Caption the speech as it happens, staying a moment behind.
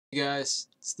Hey guys,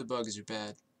 it's the bugs are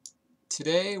bad.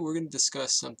 Today we're going to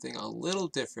discuss something a little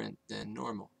different than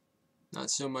normal. Not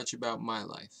so much about my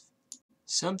life.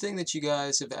 Something that you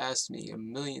guys have asked me a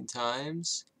million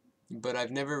times, but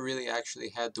I've never really actually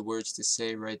had the words to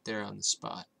say right there on the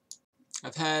spot.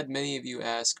 I've had many of you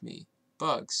ask me,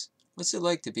 Bugs, what's it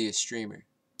like to be a streamer?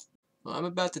 Well, I'm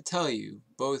about to tell you,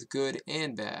 both good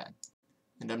and bad.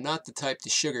 And I'm not the type to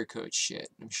sugarcoat shit.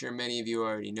 I'm sure many of you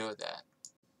already know that.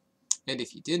 And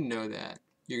if you didn't know that,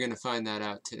 you're going to find that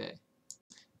out today.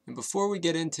 And before we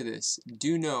get into this,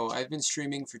 do know I've been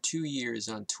streaming for 2 years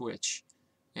on Twitch.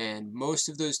 And most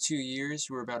of those 2 years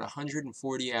were about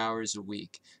 140 hours a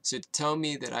week. So to tell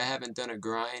me that I haven't done a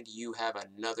grind, you have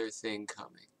another thing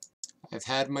coming. I've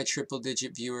had my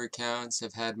triple-digit viewer counts.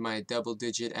 I've had my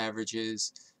double-digit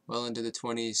averages, well into the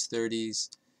 20s,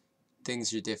 30s.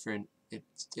 Things are different. It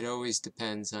always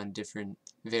depends on different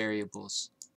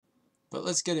variables. But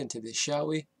let's get into this, shall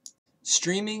we?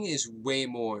 Streaming is way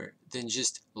more than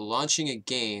just launching a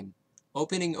game,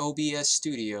 opening OBS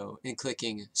Studio, and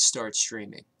clicking Start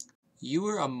Streaming. You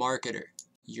are a marketer.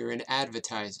 You're an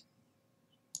advertiser.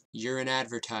 You're an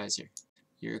advertiser.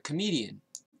 You're a comedian,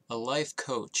 a life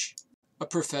coach, a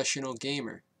professional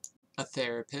gamer, a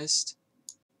therapist,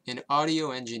 an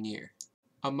audio engineer,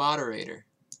 a moderator,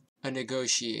 a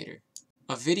negotiator,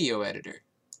 a video editor,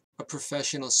 a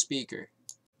professional speaker,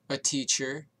 a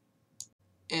teacher,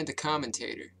 and a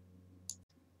commentator.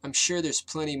 I'm sure there's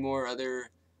plenty more other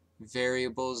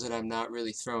variables that I'm not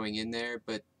really throwing in there,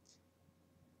 but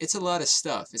it's a lot of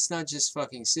stuff. It's not just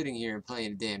fucking sitting here and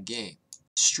playing a damn game.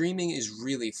 Streaming is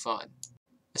really fun.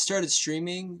 I started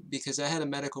streaming because I had a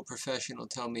medical professional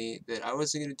tell me that I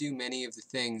wasn't going to do many of the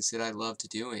things that I loved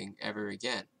doing ever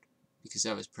again because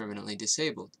I was permanently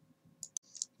disabled.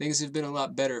 Things have been a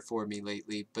lot better for me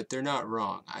lately, but they're not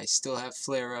wrong. I still have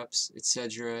flare-ups,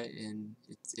 etc., and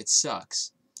it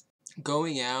sucks.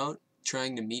 Going out,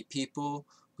 trying to meet people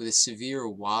with a severe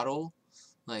waddle,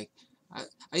 like,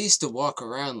 I used to walk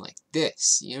around like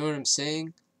this, you know what I'm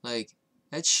saying? Like,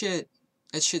 that shit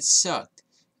sucked.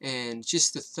 And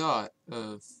just the thought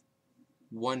of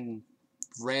one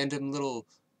random little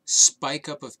spike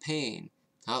up of pain,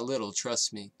 not little,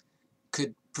 trust me,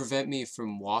 could prevent me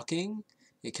from walking.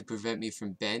 It could prevent me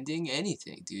from bending,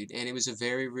 anything, dude. And it was a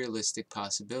very realistic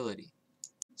possibility.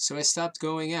 So I stopped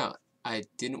going out. I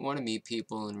didn't want to meet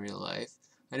people in real life.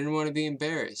 I didn't want to be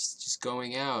embarrassed just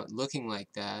going out looking like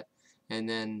that and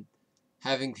then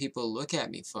having people look at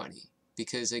me funny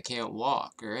because I can't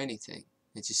walk or anything.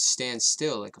 I just stand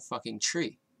still like a fucking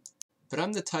tree. But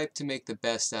I'm the type to make the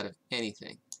best out of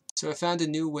anything. So I found a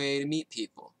new way to meet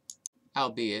people.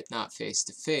 Albeit not face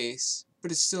to face,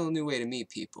 but it's still a new way to meet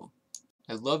people.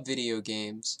 I love video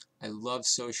games, I love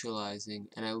socializing,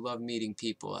 and I love meeting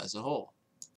people as a whole.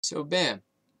 So bam,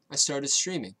 I started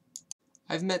streaming.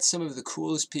 I've met some of the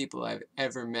coolest people I've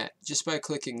ever met just by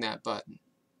clicking that button.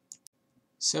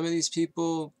 Some of these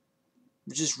people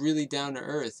were just really down to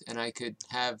earth, and I could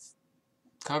have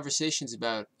conversations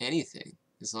about anything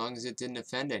as long as it didn't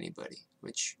offend anybody,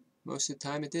 which most of the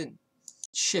time it didn't.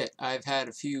 Shit, I've had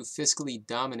a few fiscally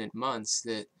dominant months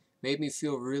that made me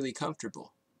feel really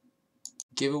comfortable.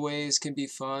 Giveaways can be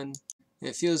fun, and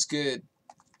it feels good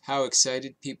how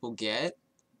excited people get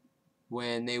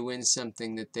when they win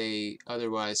something that they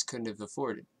otherwise couldn't have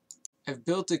afforded. I've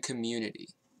built a community,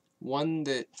 one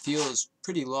that feels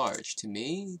pretty large to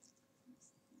me.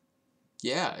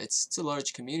 Yeah, it's a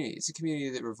large community. It's a community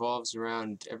that revolves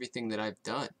around everything that I've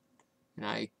done, and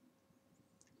I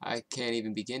can't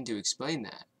even begin to explain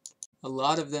that. A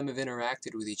lot of them have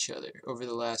interacted with each other over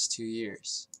the last 2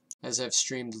 years, as I've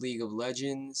streamed League of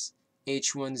Legends,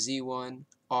 H1Z1,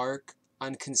 Ark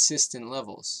on consistent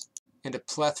levels, and a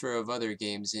plethora of other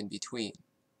games in between.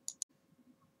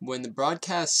 When the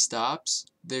broadcast stops,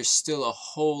 there's still a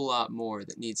whole lot more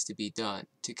that needs to be done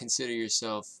to consider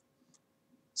yourself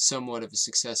somewhat of a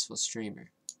successful streamer.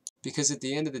 Because at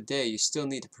the end of the day, you still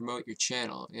need to promote your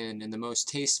channel and in the most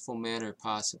tasteful manner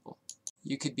possible.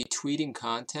 You could be tweeting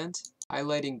content,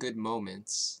 highlighting good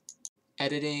moments,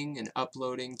 editing and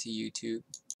uploading to YouTube,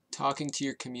 talking to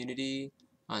your community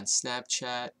on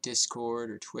Snapchat, Discord,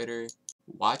 or Twitter,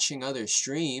 watching other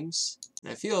streams.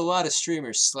 And I feel a lot of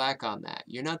streamers slack on that.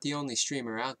 You're not the only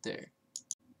streamer out there.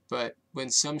 But when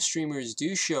some streamers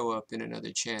do show up in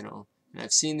another channel, and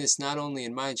I've seen this not only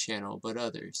in my channel, but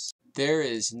others, there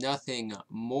is nothing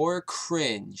more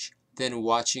cringe than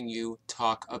watching you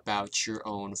talk about your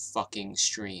own fucking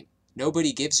stream.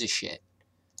 Nobody gives a shit.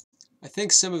 I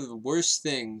think some of the worst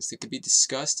things that could be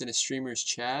discussed in a streamer's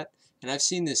chat, and I've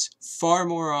seen this far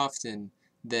more often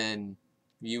than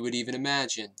you would even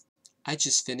imagine. I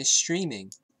just finished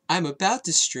streaming. I'm about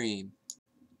to stream.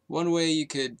 One way you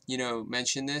could,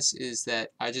 mention this is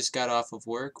that I just got off of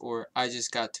work, or I just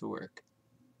got to work,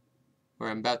 or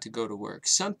I'm about to go to work.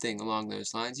 Something along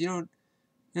those lines. You don't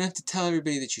have to tell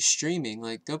everybody that you're streaming.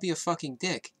 Like, don't be a fucking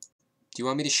dick. Do you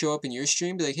want me to show up in your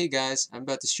stream? Be like, hey guys, I'm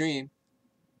about to stream.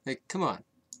 Like, come on.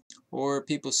 Or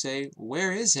people say,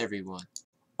 where is everyone?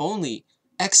 Only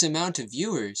X amount of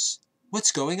viewers.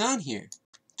 What's going on here?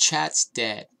 Chat's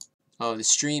dead. Oh, the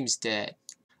stream's dead.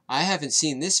 I haven't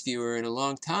seen this viewer in a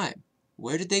long time.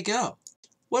 Where did they go?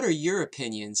 What are your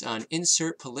opinions on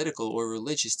insert political or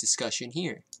religious discussion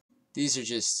here? These are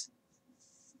just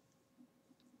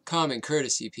common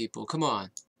courtesy, people. Come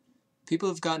on. People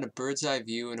have gotten a bird's eye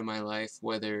view into my life,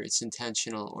 whether it's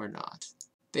intentional or not.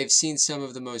 They've seen some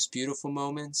of the most beautiful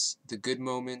moments, the good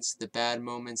moments, the bad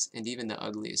moments, and even the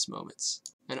ugliest moments.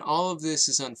 And all of this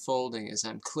is unfolding as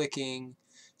I'm clicking,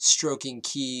 stroking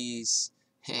keys,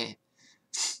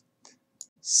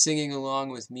 singing along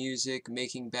with music,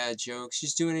 making bad jokes,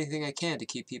 just doing anything I can to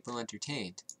keep people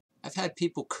entertained. I've had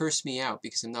people curse me out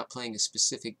because I'm not playing a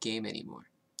specific game anymore.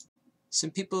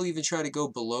 Some people even try to go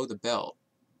below the belt,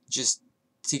 just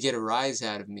to get a rise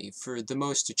out of me for the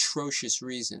most atrocious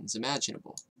reasons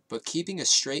imaginable. But keeping a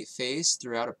straight face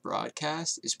throughout a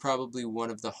broadcast is probably one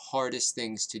of the hardest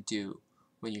things to do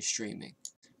when you're streaming.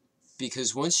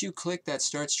 Because once you click that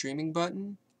start streaming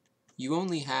button, you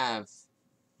only have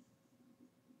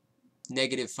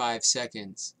 -5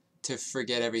 seconds to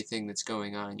forget everything that's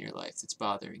going on in your life that's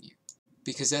bothering you.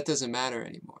 Because that doesn't matter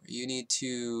anymore. You need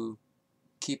to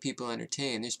keep people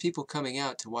entertained. There's people coming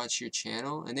out to watch your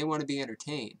channel and they want to be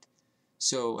entertained.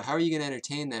 So how are you going to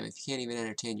entertain them if you can't even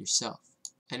entertain yourself?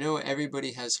 I know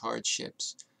everybody has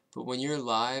hardships, but when you're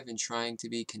live and trying to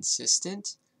be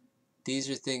consistent, these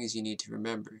are things you need to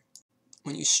remember.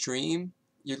 When you stream,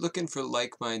 you're looking for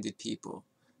like-minded people.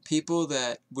 People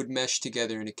that would mesh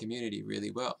together in a community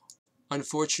really well.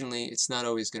 Unfortunately, it's not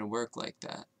always going to work like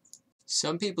that.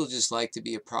 Some people just like to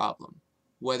be a problem.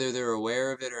 Whether they're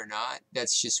aware of it or not,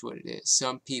 that's just what it is.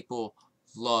 Some people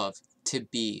love to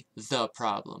be the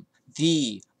problem.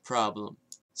 The problem.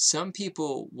 Some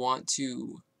people want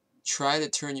to try to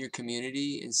turn your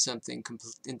community into something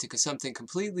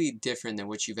completely different than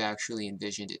what you've actually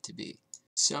envisioned it to be.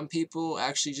 Some people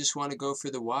actually just want to go for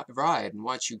the ride and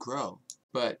watch you grow.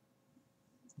 But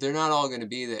they're not all going to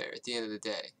be there at the end of the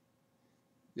day.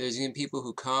 There's going to be people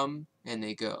who come and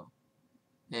they go.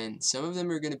 And some of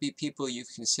them are going to be people you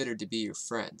consider to be your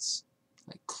friends,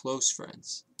 like close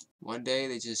friends. One day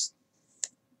they just,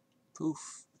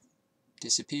 poof,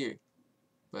 disappeared.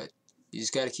 But you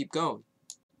just got to keep going.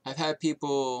 I've had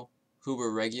people who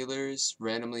were regulars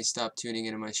randomly stop tuning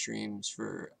into my streams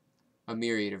for a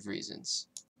myriad of reasons.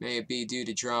 May it be due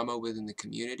to drama within the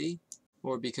community,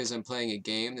 or because I'm playing a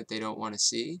game that they don't want to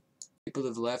see. People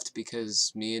have left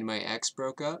because me and my ex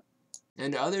broke up.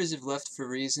 And others have left for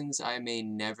reasons I may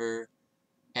never,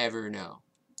 ever know.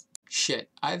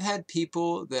 Shit, I've had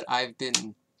people that I've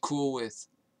been cool with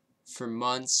for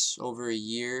months, over a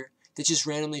year, that just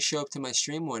randomly show up to my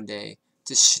stream one day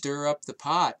to stir up the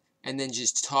pot and then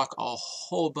just talk a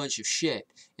whole bunch of shit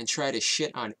and try to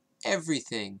shit on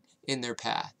everything in their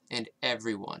path and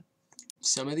everyone.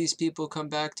 Some of these people come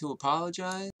back to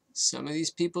apologize, some of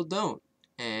these people don't,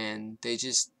 and they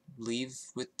just leave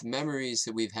with the memories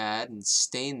that we've had and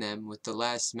stain them with the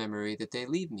last memory that they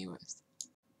leave me with.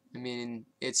 I mean,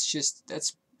 it's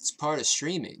part of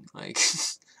streaming. Like,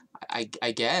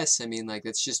 I guess, I mean, like,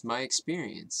 that's just my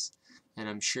experience. And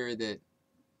I'm sure that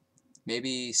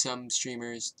maybe some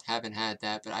streamers haven't had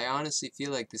that, but I honestly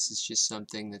feel like this is just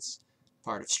something that's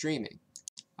part of streaming.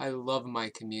 I love my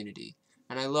community,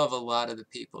 and I love a lot of the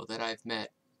people that I've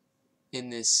met in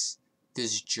this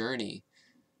journey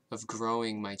of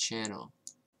growing my channel.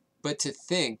 But to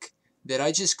think that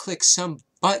I just click some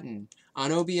button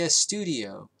on OBS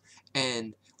Studio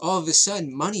and all of a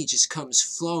sudden money just comes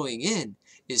flowing in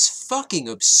is fucking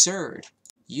absurd.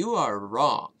 You are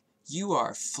wrong. You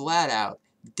are flat out,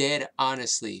 dead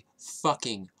honestly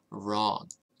fucking wrong.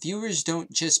 Viewers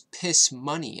don't just piss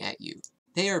money at you.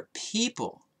 They are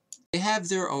people. They have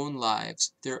their own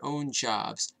lives, their own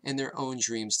jobs, and their own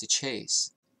dreams to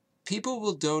chase. People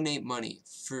will donate money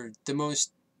for the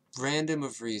most random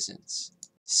of reasons.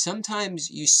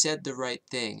 Sometimes you said the right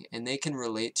thing and they can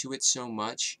relate to it so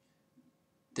much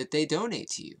that they donate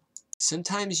to you.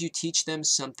 Sometimes you teach them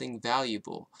something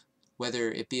valuable,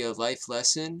 whether it be a life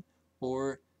lesson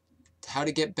or how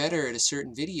to get better at a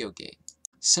certain video game.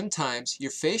 Sometimes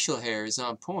your facial hair is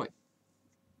on point.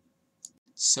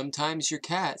 Sometimes your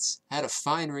cats had a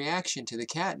fine reaction to the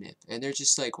catnip and they're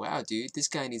just like, wow dude, this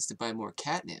guy needs to buy more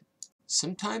catnip.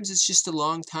 Sometimes it's just a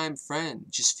longtime friend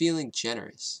just feeling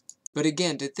generous. But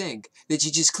again, to think that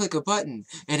you just click a button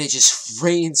and it just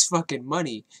rains fucking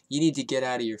money, you need to get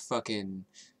out of your fucking,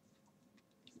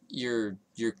 your,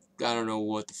 I don't know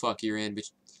what the fuck you're in, but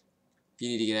you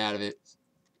need to get out of it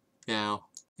now.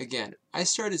 Again, I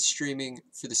started streaming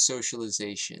for the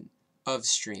socialization of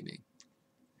streaming.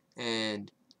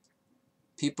 And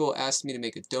people asked me to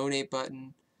make a donate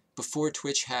button. Before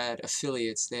Twitch had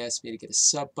affiliates, they asked me to get a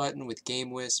sub button with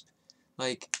GameWisp.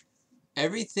 Like,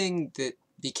 everything that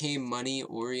became money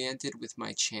oriented with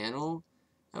my channel,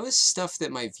 that was stuff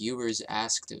that my viewers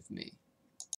asked of me.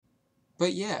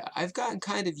 But yeah, I've gotten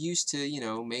kind of used to, you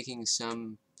know, making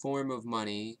some form of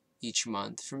money each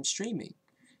month from streaming.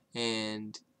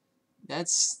 And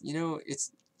that's, you know,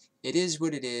 it is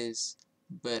what it is.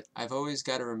 But I've always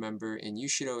got to remember, and you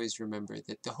should always remember,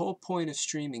 that the whole point of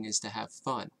streaming is to have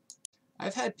fun.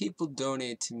 I've had people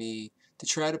donate to me to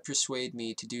try to persuade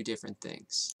me to do different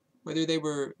things. Whether they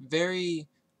were very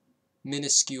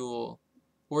minuscule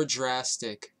or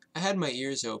drastic, I had my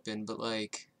ears open, but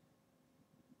like,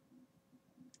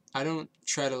 I don't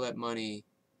try to let money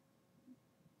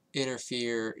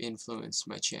interfere, influence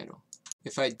my channel.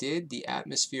 If I did, the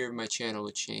atmosphere of my channel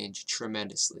would change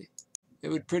tremendously. It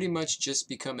would pretty much just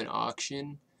become an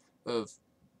auction of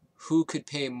who could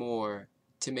pay more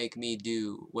to make me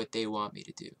do what they want me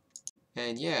to do.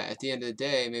 And yeah, at the end of the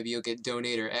day, maybe you'll get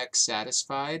donator X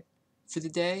satisfied for the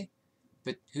day,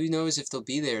 but who knows if they'll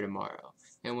be there tomorrow.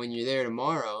 And when you're there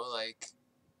tomorrow, like,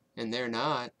 and they're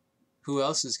not, who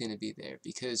else is going to be there?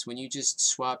 Because when you just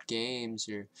swap games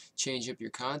or change up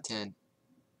your content,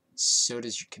 so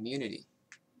does your community.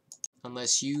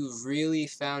 Unless you've really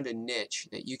found a niche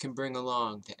that you can bring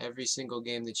along to every single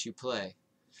game that you play.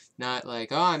 Not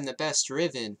like, oh, I'm the best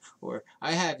Riven, or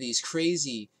I have these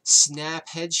crazy snap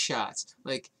headshots.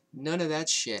 Like, none of that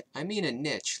shit. I mean a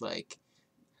niche. Like,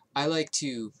 I like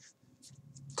to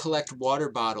collect water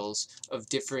bottles of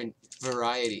different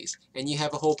varieties, and you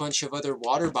have a whole bunch of other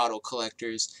water bottle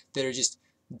collectors that are just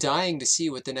dying to see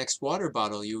what the next water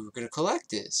bottle you're going to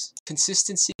collect is.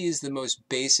 Consistency is the most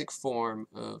basic form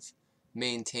of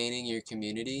maintaining your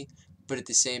community, but at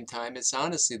the same time, it's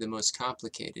honestly the most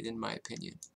complicated, in my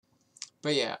opinion.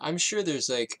 But yeah, I'm sure there's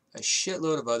like a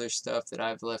shitload of other stuff that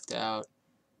I've left out,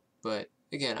 but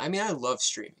again, I mean, I love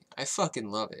streaming. I fucking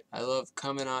love it. I love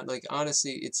coming on. Like,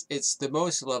 honestly, it's the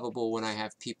most lovable when I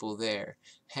have people there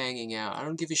hanging out. I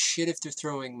don't give a shit if they're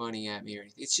throwing money at me or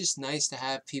anything. It's just nice to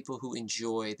have people who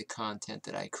enjoy the content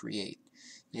that I create.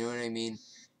 You know what I mean?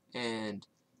 And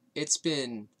it's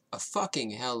been a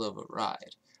fucking hell of a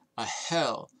ride. A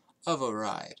hell of a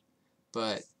ride.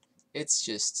 But it's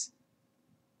just,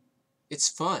 it's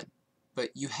fun.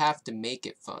 But you have to make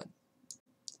it fun.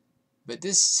 But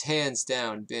this has hands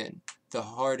down been the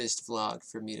hardest vlog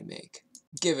for me to make.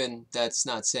 Given that's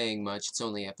not saying much, it's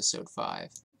only episode 5.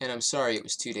 And I'm sorry it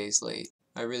was 2 days late.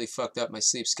 I really fucked up my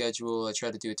sleep schedule. I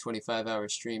tried to do a 25-hour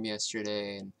stream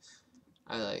yesterday and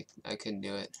I couldn't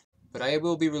do it. But I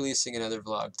will be releasing another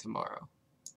vlog tomorrow.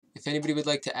 If anybody would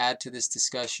like to add to this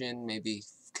discussion, maybe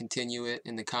continue it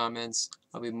in the comments,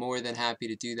 I'll be more than happy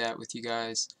to do that with you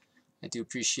guys. I do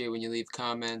appreciate when you leave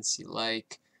comments, you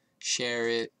like, share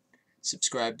it,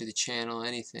 subscribe to the channel,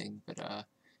 anything. But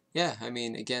yeah, I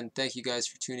mean, again, thank you guys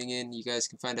for tuning in. You guys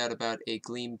can find out about a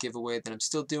Gleam giveaway that I'm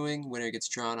still doing. Winner gets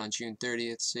drawn on June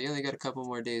 30th, so you only got a couple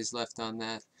more days left on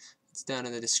that. It's down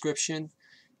in the description.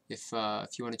 If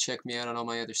you want to check me out on all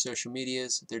my other social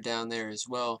medias, they're down there as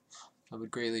well. I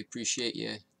would greatly appreciate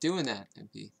you doing that.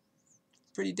 It'd be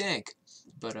pretty dank.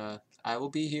 But I will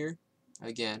be here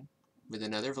again with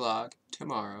another vlog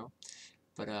tomorrow.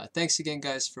 But thanks again,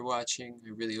 guys, for watching. I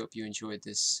really hope you enjoyed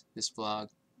this vlog.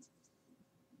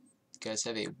 You guys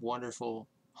have a wonderful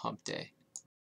hump day.